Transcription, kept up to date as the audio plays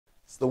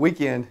It's the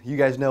weekend. You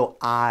guys know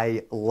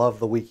I love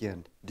the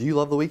weekend. Do you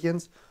love the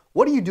weekends?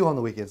 What do you do on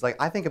the weekends? Like,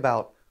 I think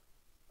about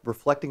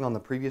reflecting on the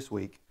previous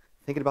week,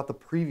 thinking about the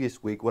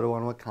previous week, what do I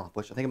want to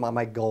accomplish? I think about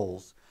my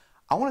goals.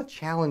 I want to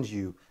challenge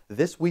you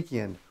this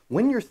weekend,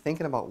 when you're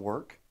thinking about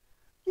work,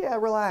 yeah,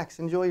 relax,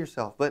 enjoy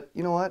yourself. But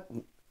you know what?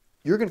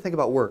 You're going to think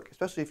about work,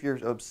 especially if you're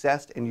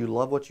obsessed and you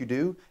love what you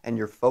do and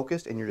you're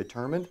focused and you're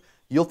determined,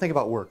 you'll think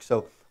about work.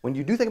 So when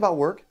you do think about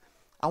work,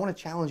 I want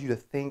to challenge you to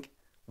think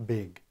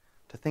big,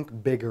 to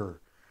think bigger.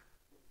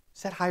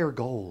 Set higher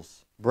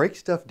goals. Break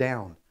stuff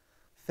down.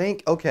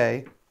 Think,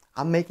 okay,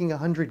 I'm making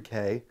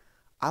 100K.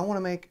 I want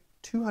to make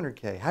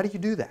 200K. How do you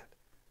do that?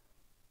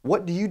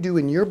 What do you do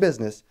in your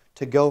business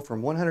to go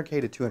from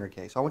 100K to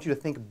 200K? So I want you to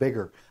think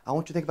bigger. I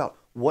want you to think about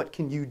what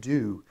can you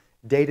do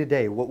day to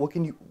day? What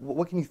can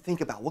you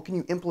think about? What can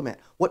you implement?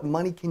 What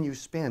money can you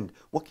spend?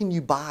 What can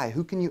you buy?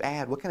 Who can you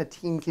add? What kind of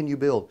team can you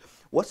build?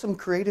 What's some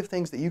creative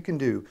things that you can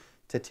do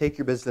to take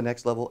your business to the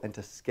next level and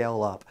to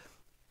scale up?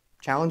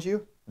 Challenge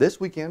you this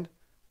weekend.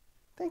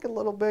 Think a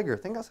little bigger.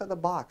 Think outside the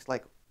box.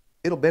 Like,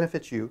 it'll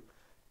benefit you.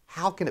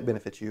 How can it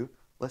benefit you?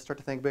 Let's start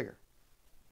to think bigger.